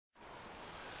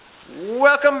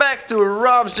Welcome back to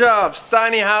Rob's Jobs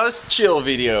Tiny House Chill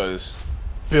videos.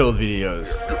 Build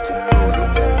videos.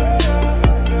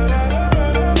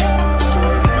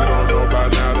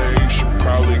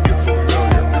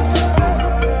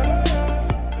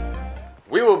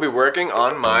 We will be working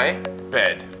on my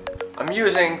bed. I'm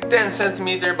using 10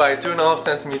 cm by 2.5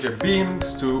 cm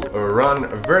beams to run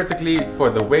vertically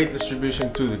for the weight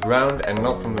distribution to the ground and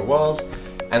not from the walls,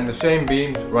 and the same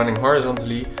beams running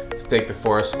horizontally to take the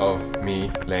force of me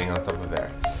laying on top of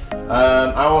there.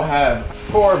 I will have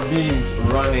 4 beams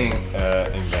running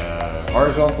in the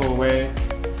horizontal way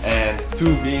and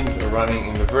 2 beams running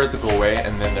in the vertical way,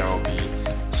 and then there will be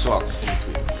slots in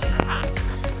between.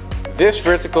 This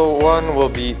vertical one will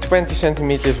be 20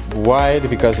 centimeters wide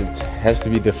because it has to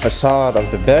be the facade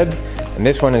of the bed, and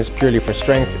this one is purely for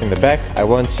strength in the back. I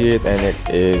won't see it, and it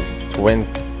is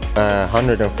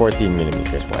 114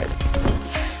 millimeters wide.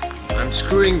 I'm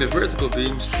screwing the vertical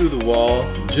beams to the wall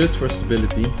just for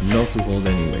stability, not to hold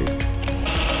any weight.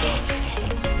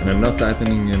 And I'm not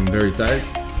tightening them very tight,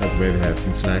 that way they have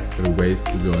some slack for the weight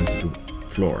to go into the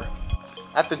floor.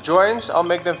 At the joints, I'll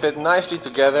make them fit nicely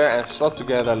together and slot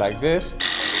together like this.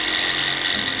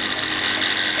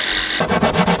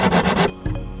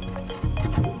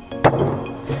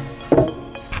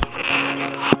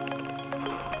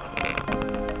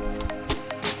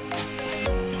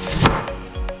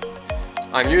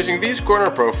 I'm using these corner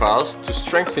profiles to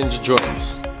strengthen the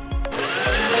joints.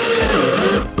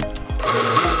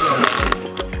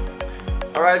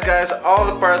 Alright guys, all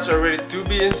the parts are ready to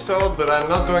be installed, but I'm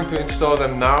not going to install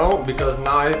them now because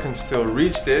now I can still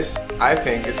reach this. I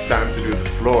think it's time to do the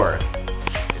floor.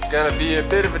 It's gonna be a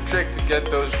bit of a trick to get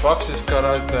those boxes cut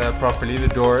out properly, the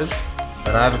doors,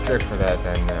 but I have a trick for that,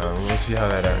 and we'll see how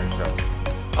that ends up.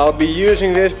 I'll be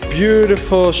using this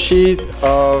beautiful sheet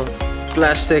of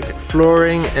plastic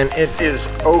flooring, and it is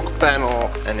oak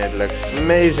panel and it looks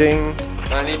amazing.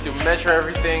 I need to measure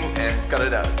everything and cut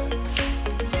it out.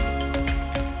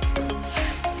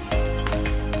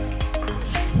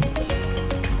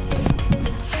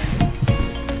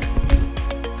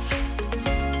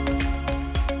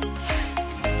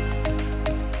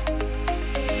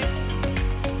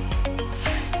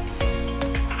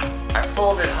 I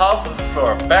folded half of the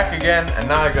floor back again, and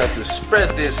now I got to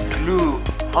spread this glue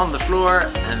on the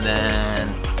floor and then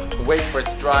wait for it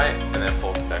to dry and then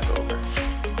fold it back over.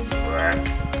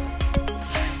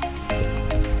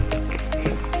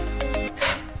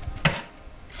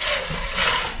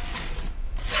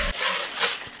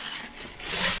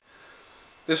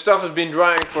 This stuff has been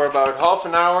drying for about half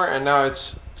an hour, and now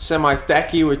it's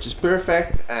semi-tacky, which is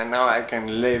perfect, and now I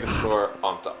can lay the floor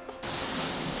on top.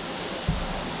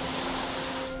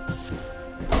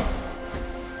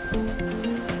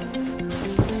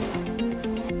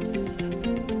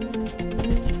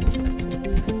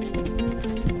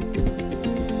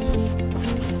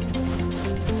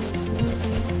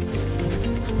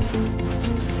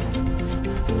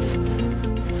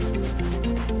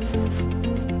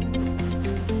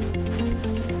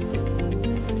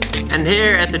 And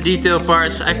here at the detail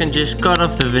parts, I can just cut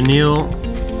off the vinyl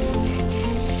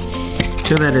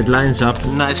so that it lines up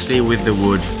nicely with the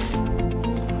wood.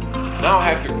 Now I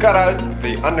have to cut out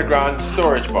the underground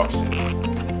storage boxes.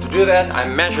 To do that, I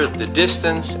measured the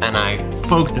distance and I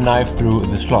poked the knife through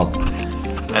the slot.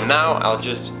 And now I'll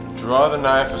just draw the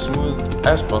knife as smooth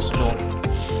as possible.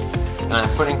 And I'm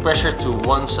putting pressure to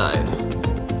one side.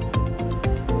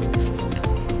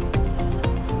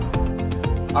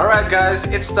 Alright guys,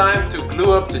 it's time to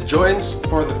glue up the joints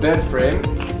for the bed frame,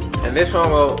 and this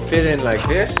one will fit in like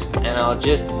this, and I'll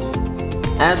just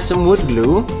add some wood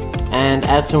glue and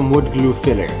add some wood glue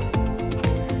filler.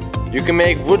 You can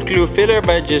make wood glue filler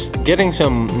by just getting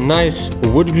some nice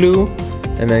wood glue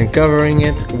and then covering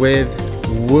it with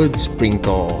wood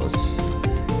sprinkles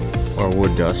or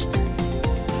wood dust.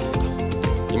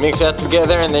 You mix that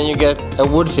together and then you get a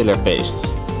wood filler paste.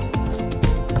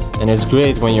 And it's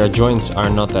great when your joints are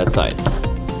not that tight.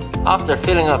 After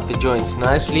filling up the joints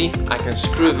nicely, I can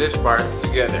screw this part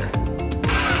together.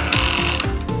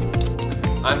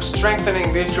 I'm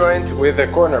strengthening this joint with a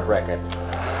corner bracket.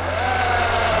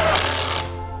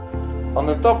 On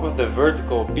the top of the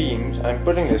vertical beams, I'm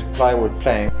putting this plywood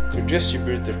plank to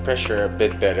distribute the pressure a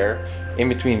bit better in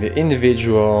between the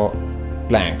individual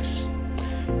planks.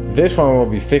 This one will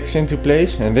be fixed into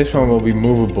place, and this one will be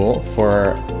movable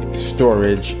for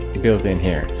storage built in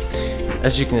here.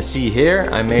 As you can see here,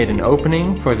 I made an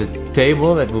opening for the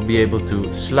table that will be able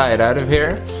to slide out of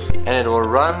here, and it will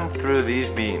run through these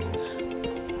beams.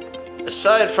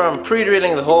 Aside from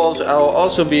pre-drilling the holes, I will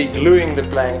also be gluing the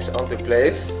planks onto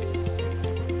place.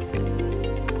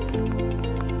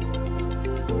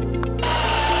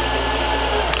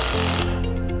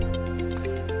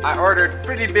 I ordered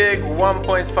pretty big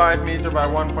 1.5 meter by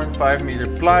 1.5 meter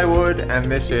plywood, and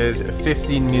this is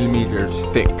 15 millimeters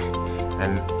thick.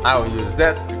 And I'll use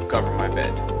that to cover my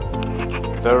bed.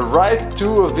 The right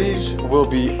two of these will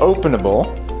be openable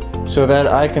so that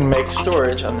I can make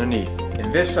storage underneath.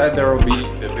 In this side there will be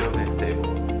the built-in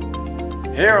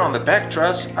table. Here on the back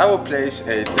truss I will place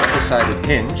a double-sided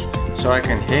hinge so I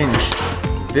can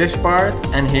hinge this part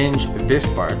and hinge this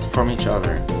part from each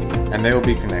other, and they will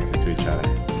be connected to each other.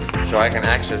 So I can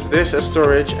access this as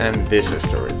storage and this as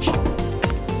storage.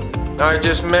 Now I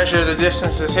just measure the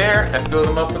distances here and fill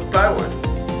them up with plywood.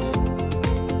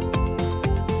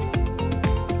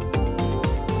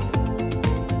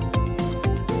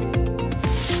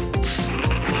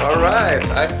 Alright,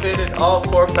 I fitted all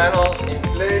 4 panels in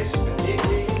place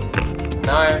neatly.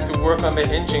 Now I have to work on the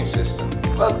hinging system.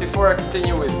 But before I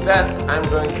continue with that, I'm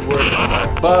going to work on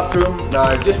my bathroom. Now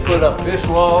I just put up this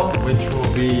wall, which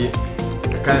will be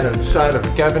kind of the side of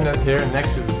a cabinet here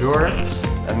next to the door,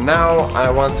 and now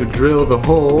I want to drill the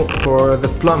hole for the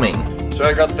plumbing. So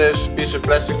I got this piece of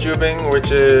plastic tubing which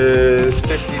is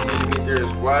 50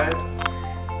 millimeters wide,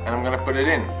 and I'm gonna put it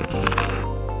in.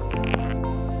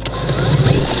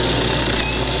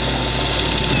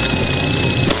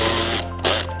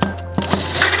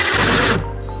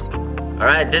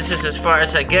 Alright, this is as far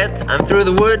as I get. I'm through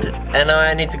the wood, and now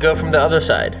I need to go from the other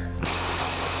side.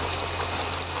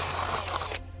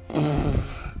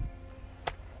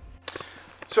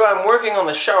 So I'm working on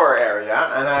the shower area,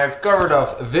 and I've covered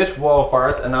off this wall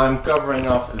part, and now I'm covering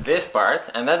off this part,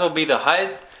 and that will be the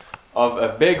height of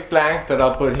a big plank that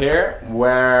I'll put here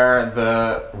where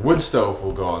the wood stove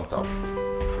will go on top.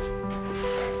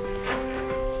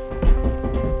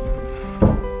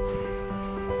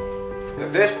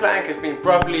 This plank has been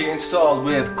properly installed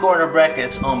with corner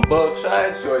brackets on both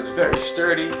sides, so it's very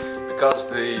sturdy because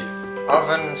the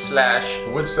oven slash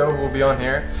wood stove will be on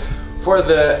here. For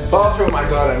the bathroom I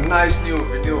got a nice new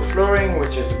vinyl flooring,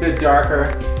 which is a bit darker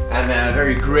and a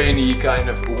very grainy kind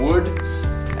of wood.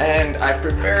 And I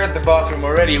prepared the bathroom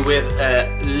already with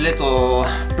a little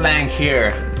plank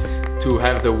here to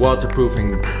have the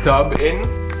waterproofing tub in,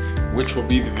 which will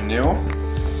be the vinyl,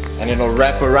 and it'll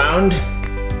wrap around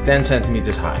 10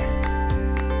 centimeters high.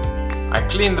 I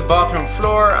cleaned the bathroom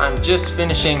floor. I'm just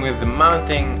finishing with the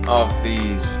mounting of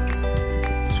these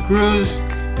screws.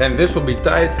 Then this will be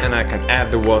tight and I can add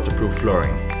the waterproof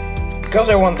flooring. Because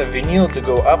I want the vinyl to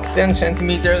go up 10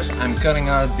 centimeters, I'm cutting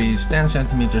out these 10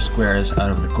 centimeter squares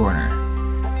out of the corner.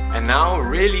 And now,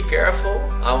 really careful,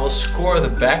 I will score the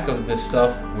back of the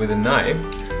stuff with a knife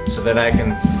so that I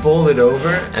can fold it over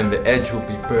and the edge will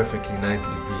be perfectly 90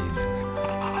 degrees.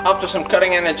 After some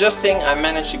cutting and adjusting, I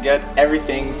managed to get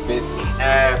everything fit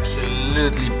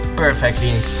absolutely perfectly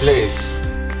in place.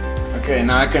 Okay,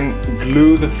 now I can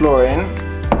glue the floor in.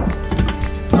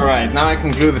 Alright, now I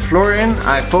can glue the floor in.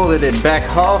 I folded it back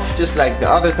half, just like the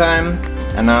other time.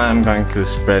 And now I'm going to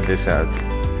spread this out.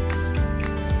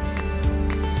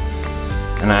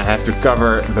 And I have to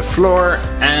cover the floor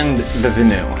and the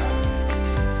vinyl.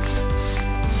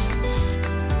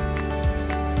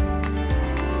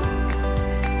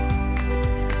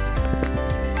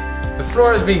 The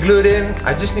floor has been glued in.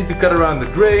 I just need to cut around the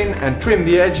drain and trim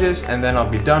the edges, and then I'll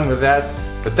be done with that.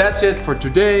 But that's it for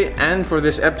today and for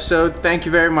this episode. Thank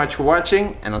you very much for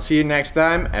watching, and I'll see you next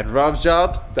time at Rob's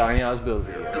Jobs Tiny House Build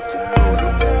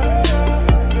Video.